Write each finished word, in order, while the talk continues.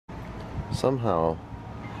Somehow,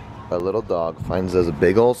 a little dog finds us a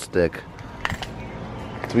big old stick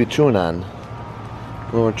to be chewing on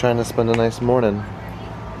when we're trying to spend a nice morning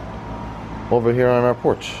over here on our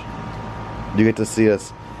porch. You get to see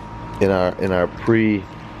us in our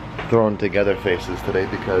pre-thrown together faces today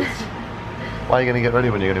because why are you gonna get ready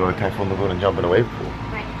when you're gonna go to Typhoon Lagoon and jump in a wave pool?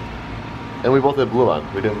 Right. And we both had blue on.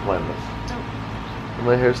 We didn't plan this. No. And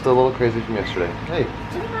my hair's still a little crazy from yesterday. Hey.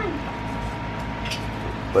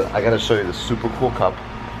 But I gotta show you this super cool cup.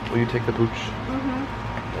 Will you take the pooch? Mm-hmm.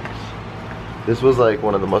 Thanks. This was like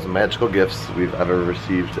one of the most magical gifts we've ever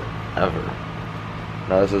received, ever.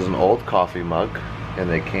 Now this is an old coffee mug, and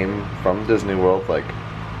they came from Disney World like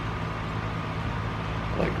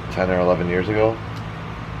 10 or 11 years ago.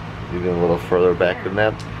 Even a little further back than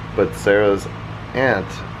that. But Sarah's aunt,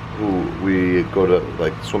 who we go to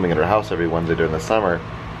like swimming at her house every Wednesday during the summer,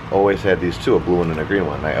 always had these two, a blue one and a green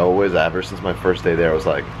one. I always, ever since my first day there, I was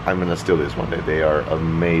like, I'm gonna steal these one day. They are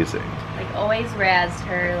amazing. Like always razzed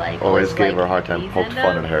her, like always gave like, her a hard time, poked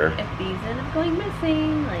fun at her. If these end up going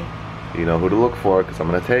missing, like you know who to look for because I'm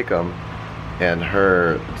gonna take them. And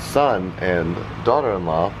her son and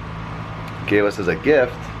daughter-in-law gave us as a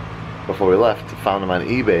gift before we left. Found them on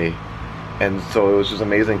eBay, and so it was just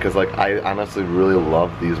amazing because like I honestly really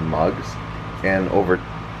love these mugs. And over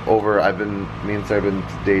me and Sarah have been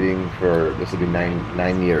dating for, this will be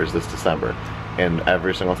nine years this December, and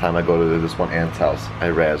every single time I go to this one aunt's house, I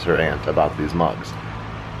razz her aunt about these mugs.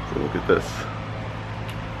 So look at this.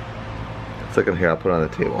 It's like in here, I'll put it on the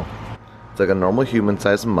table. It's like a normal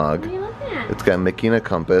human-sized mug. what are you looking at? It's got Mickey and a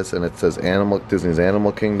compass, and it says Disney's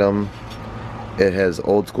Animal Kingdom. It has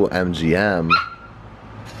old school MGM,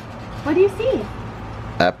 What do you see?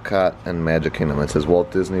 Epcot, and Magic Kingdom. It says Walt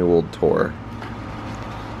Disney World Tour.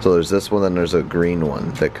 So there's this one, then there's a green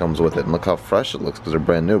one that comes with it. And look how fresh it looks because they're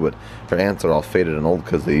brand new, but her ants are all faded and old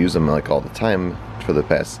because they use them like all the time for the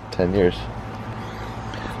past 10 years.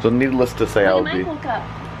 So needless to say, I'll be...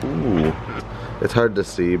 Ooh. It's hard to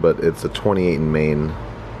see, but it's a 28 in Maine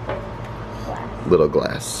little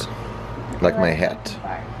glass. Like my hat.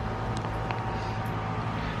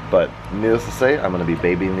 But needless to say, I'm going to be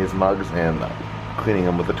babying these mugs and cleaning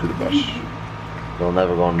them with a toothbrush. They'll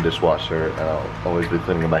never go in the dishwasher, and I'll always be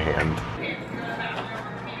cleaning them by hand.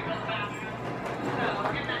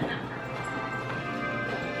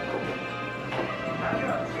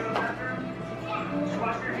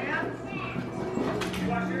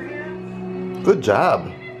 Good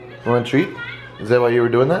job. You want a treat? Is that why you were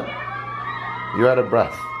doing that? You're out of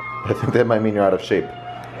breath. I think that might mean you're out of shape.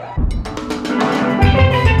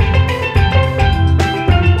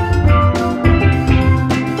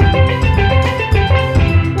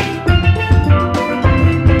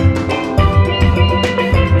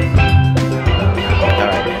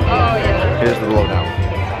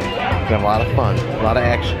 A lot of fun, a lot of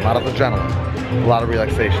action, a lot of adrenaline, a lot of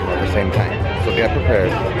relaxation at the same time. So get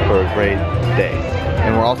prepared for a great day.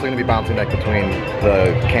 And we're also going to be bouncing back between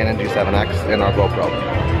the Canon G7X and our GoPro.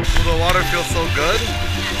 The water feels so good.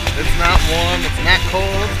 It's not warm, it's not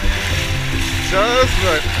cold. Just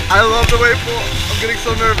right. I love the wave pool. I'm getting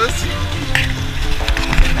so nervous.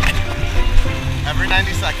 Every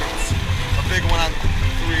 90 seconds, a big one on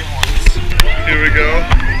 3 horns. Here we go.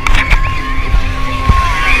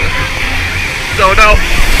 Oh no!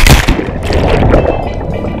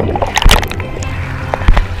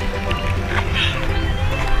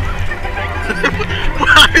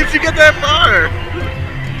 Why did you get that far?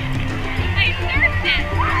 I surfed it.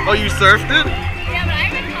 Oh, you surfed it? Yeah, but I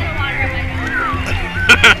haven't caught the water in my mouth.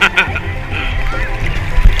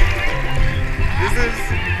 This is,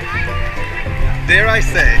 dare I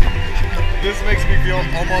say, this makes me feel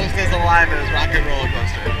almost as alive as Rock and Roller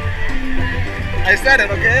Coaster. I said it,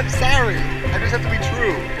 okay? I'm sorry. I just have to be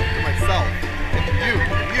true to myself and to you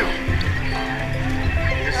and you.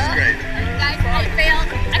 This is great. Guys, I failed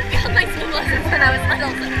my swim lessons when I was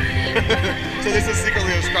little. So this is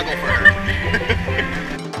secretly a struggle for her.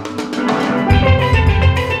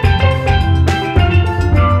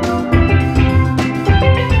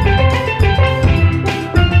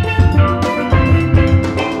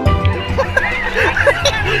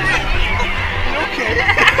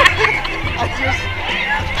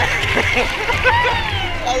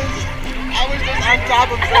 I was just on top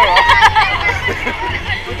of Sarah.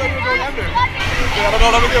 I thought you were going under. I don't know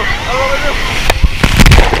what I'm gonna do. I don't know what I'm gonna do.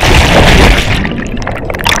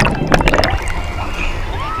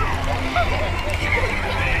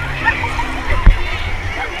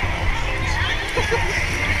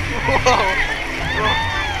 Whoa.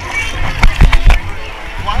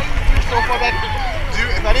 Why are you so far back?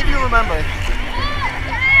 If any of you remember,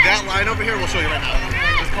 that line over here, we'll show you right now.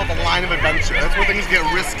 It's called the line. line of adventure. That's where things get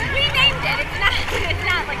risky. We named it. It's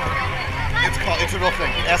not like a real thing. It's a real thing.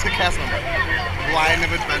 Ask a cast member. Line of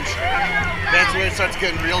adventure. That's where it starts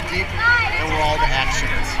getting real deep and where all the action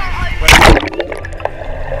is.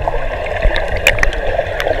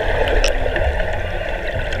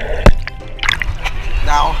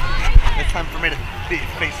 Now, it's time for me to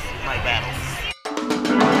face my battles.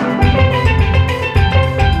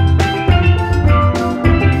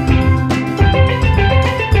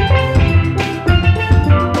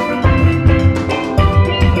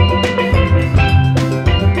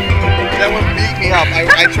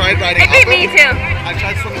 I tried riding up it. It beat me too. I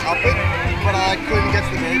tried swimming up it, but I couldn't get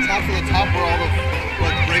to the very top. So the top where all the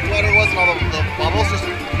breakwater was and all the bubbles just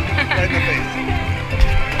right in the face.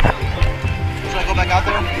 Should I go back out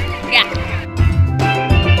there? Yeah.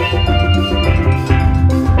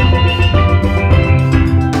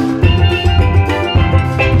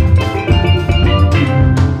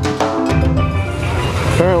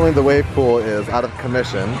 Currently the wave pool is out of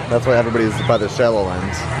commission. That's why everybody's by the shallow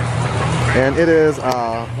ends. And it is,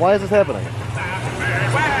 why is this happening?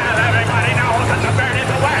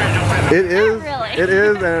 It is, really. It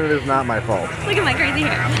is, and it is not my fault. Look at my crazy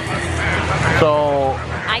hair. So,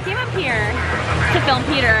 I came up here to film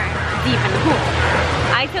Peter deep in the pool.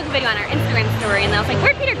 I took a video on our Instagram story and I was like,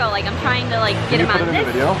 where'd Peter go? Like, I'm trying to like get him on this.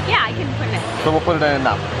 Video? Yeah, I can put it in. So we'll put it in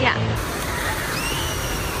now. Yeah.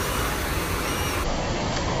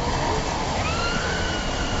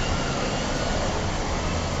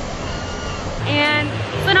 And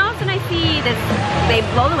so now all of a sudden I see this, they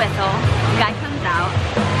blow the whistle, the guy comes out,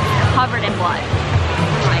 covered in blood.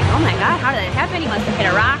 I'm like, oh my god, how did it happen? He must have hit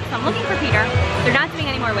a rock. So I'm looking for Peter. They're not doing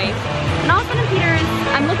any more waves. And all of a sudden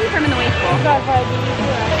I'm looking for him in the wave pool.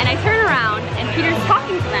 And I turn around and Peter's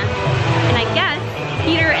talking to them. And I guess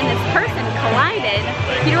Peter and this person collided.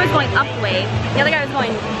 Peter was going up the wave, the other guy was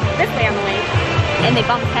going this way on the wave. And they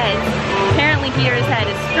bumped heads. Apparently Peter's head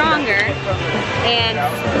is stronger and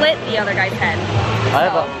split the other guy's head.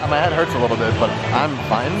 My head hurts a little bit, but I'm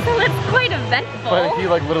fine. So it's quite eventful. But he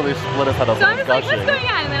like literally split his head open. So I'm just like, what's going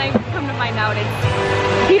on? And then I come to find out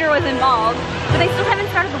Peter was involved, but they still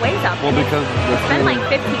haven't started the waves up. Well, because it's been like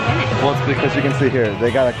 15 minutes. Well, it's because you can see here,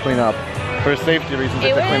 they gotta clean up. For safety reasons, they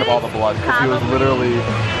have to clean up all the blood because he was literally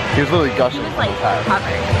gushing from his head.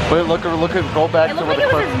 Covered. But look, go back to where the clip. It looked like it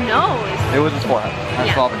was his nose. It was his forehead. I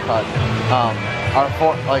saw the cut.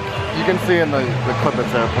 Like you can see in the clip that's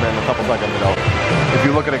there, put in a couple seconds ago. If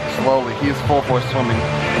you look at it slowly, he's full force swimming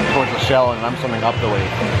towards the shallow, and I'm swimming up the wave.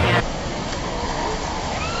 Yeah.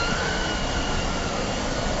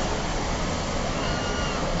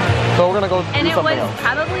 So we're gonna go and do something else. else.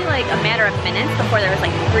 Probably like a matter of minutes before there was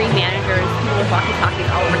like 3 managers, people with walkie-talkies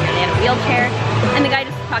all over here. They had a wheelchair, and the guy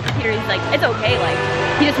just talked to Peter. He's like, "It's okay." Like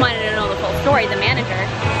he just wanted to know the full story. The manager,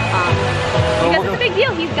 because it's a big deal.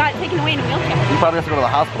 He's got taken away in a wheelchair. He probably has to go to the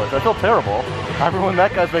hospital. I feel terrible. I ruined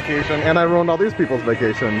that guy's vacation, and I ruined all these people's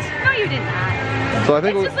vacations. No, you did not. So I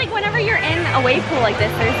think it's just like whenever you're in a wave pool like this,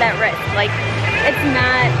 there's that risk. Like it's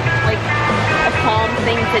not like a calm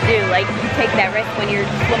thing to do. Like you take that risk when you're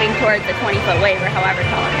swimming towards a 20-foot wave or however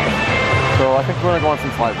tall it is. So I think we're gonna go on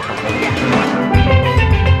some slides or something. Yeah.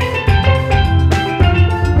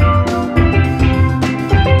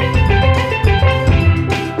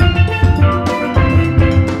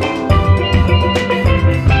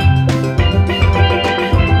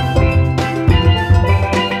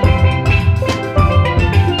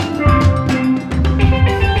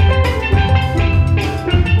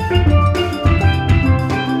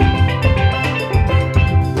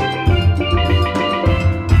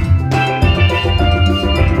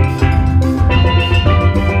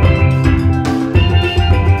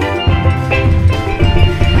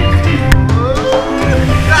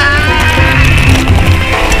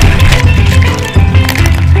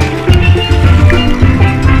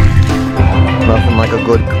 Like a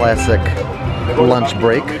good classic lunch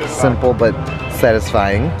break, simple but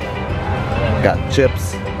satisfying. Got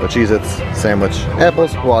chips, the Cheez-Its, sandwich,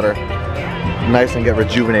 apples, water. Nice and get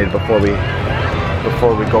rejuvenated before we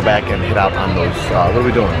go back and hit out on those. What are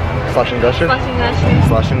we doing? Slush and Gusher? Slush and Gusher.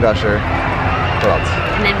 Slush and Gusher. What else?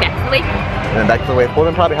 And then back to the wave pool. And then back to the wave pool,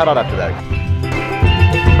 and probably head out after that.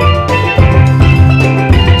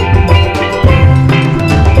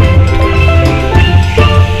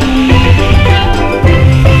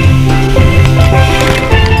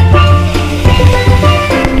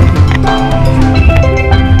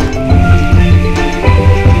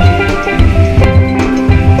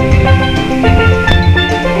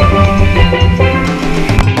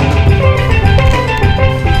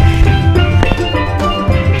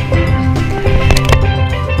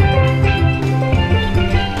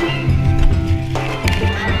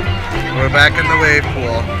 We're back in the wave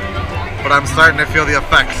pool, but I'm starting to feel the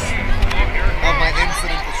effects of my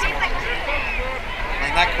incident this morning.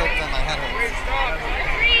 My neck hurts and my head hurts.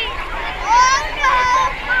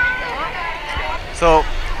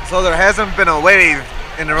 So there hasn't been a wave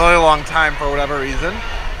in a really long time for whatever reason,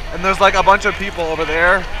 and there's like a bunch of people over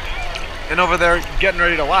there and over there getting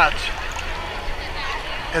ready to watch,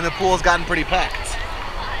 and the pool's gotten pretty packed.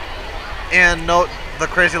 And note the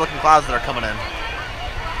crazy looking clouds that are coming in.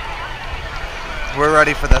 We're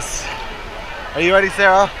ready for this. Are you ready,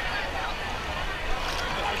 Sarah?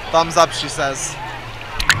 Thumbs up, she says. Here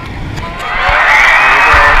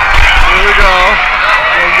we go.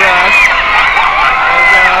 Oh gosh. Oh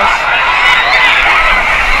gosh.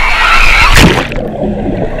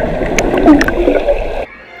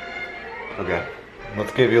 Okay,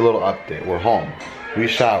 let's give you a little update. We're home. We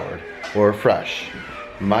showered. We're fresh.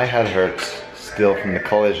 My head hurts still from the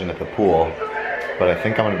collision at the pool, but I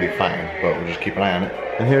think I'm gonna be fine, but we'll just keep an eye on it.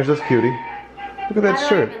 And here's this cutie. Look at that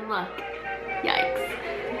shirt. I don't even look.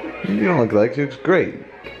 Yikes. You don't look like she looks great.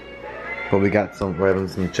 But we're having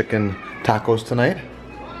some chicken tacos tonight.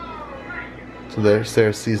 So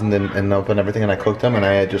they're seasoned and up and everything, and I cooked them, and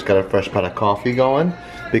I just got a fresh pot of coffee going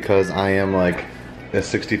because I am like a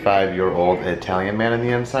 65-year-old Italian man in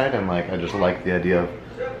the inside, and like I just like the idea of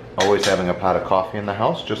always having a pot of coffee in the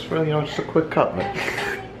house just for, you know, just a quick cup.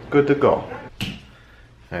 Good to go.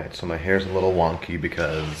 Alright, so my hair's a little wonky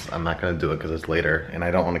because I'm not going to do it because it's later, and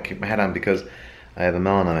I don't want to keep my head on because I have a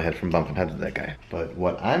melon on my head from bumping heads with that guy. But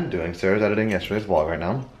what I'm doing, Sarah's editing yesterday's vlog right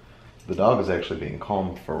now. The dog is actually being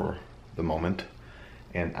calm for the moment,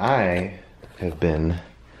 and I have been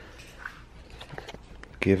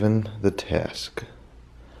given the task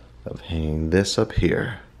of hanging this up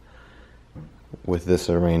here with this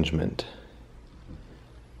arrangement.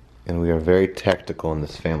 And we are very tactical in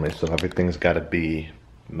this family, so everything's got to be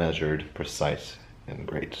measured, precise, and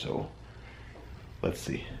great. So let's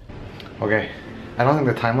see. Okay, I don't think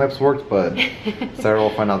the time lapse worked, but Sarah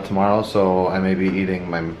will find out tomorrow. So I may be eating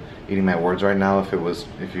my words right now if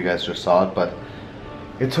you guys just saw it, but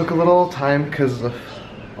it took a little time because of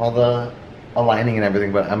all the aligning and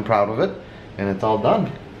everything. But I'm proud of it, and it's all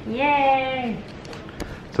done. Yay!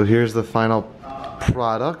 So here's the final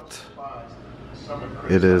product.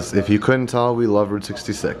 It is, if you couldn't tell, we love Route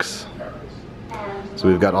 66. So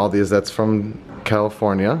we've got all these. That's from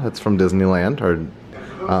California. That's from Disneyland, or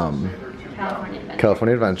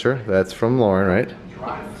California Adventure. That's from Lauren, right?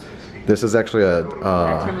 Yes. This is actually a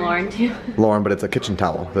That's from Lauren too. Lauren, but it's a kitchen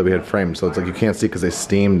towel that we had framed. So it's like you can't see because they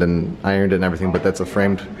steamed and ironed it and everything. But that's a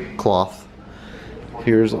framed cloth.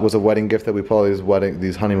 Here's was a wedding gift that we put all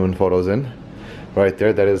these honeymoon photos in. Right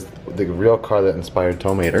there, that is the real car that inspired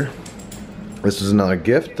Tomater. This is another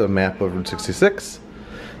gift, a map of Route 66.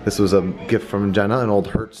 This was a gift from Jenna, an old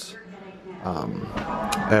Hertz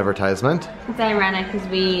advertisement. It's ironic because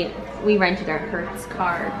we rented our Hertz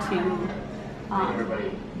car to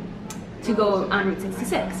go on Route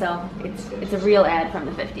 66, so it's a real ad from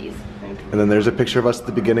the 50s. And then there's a picture of us at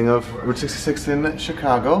the beginning of Route 66 in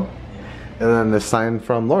Chicago. And then this sign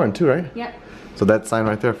from Lauren too, right? Yep. So that sign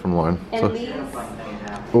right there from Lauren. And so, these...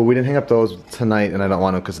 Well, we didn't hang up those tonight, and I don't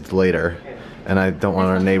want to because it's later. And I don't want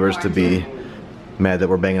our neighbors to be mad that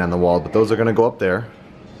we're banging on the wall, but those are gonna go up there.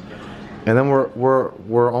 And then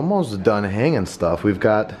we're almost done hanging stuff. We've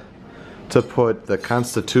got to put the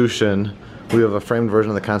Constitution. We have a framed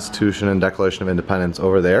version of the Constitution and Declaration of Independence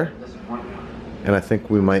over there. And I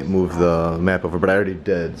think we might move the map over, but I already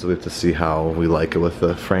did, so we have to see how we like it with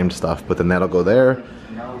the framed stuff. But then that'll go there.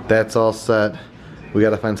 That's all set. We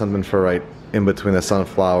gotta find something for right in between the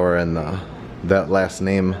sunflower and that last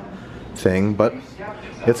name thing, but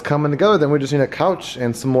it's coming together. Then we just need a couch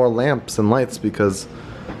and some more lamps and lights because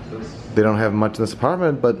they don't have much in this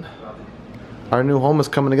apartment, but our new home is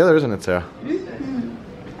coming together, isn't it, Sarah? Mm-hmm.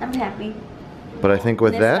 I'm happy. But I think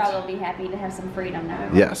with that, Miss will be happy to have some freedom now.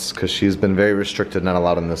 yes, because she's been very restricted, not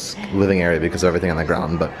allowed in this living area because of everything on the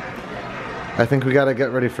ground. But I think we gotta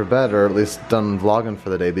get ready for bed, or at least done vlogging for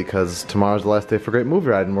the day, because tomorrow's the last day for Great Movie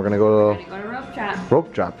Ride, and we're gonna go to rope drop.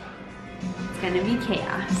 Rope drop. It's gonna be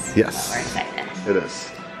chaos. Yes. So we're excited. It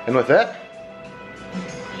is. And with that,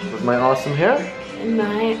 with my awesome hair, And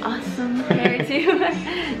my awesome hair too.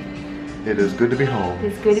 it is good to be home.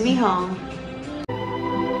 It's good to be home.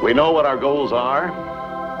 We know what our goals are.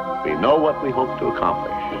 We know what we hope to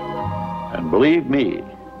accomplish. And believe me,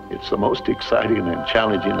 it's the most exciting and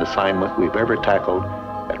challenging assignment we've ever tackled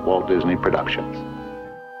at Walt Disney Productions.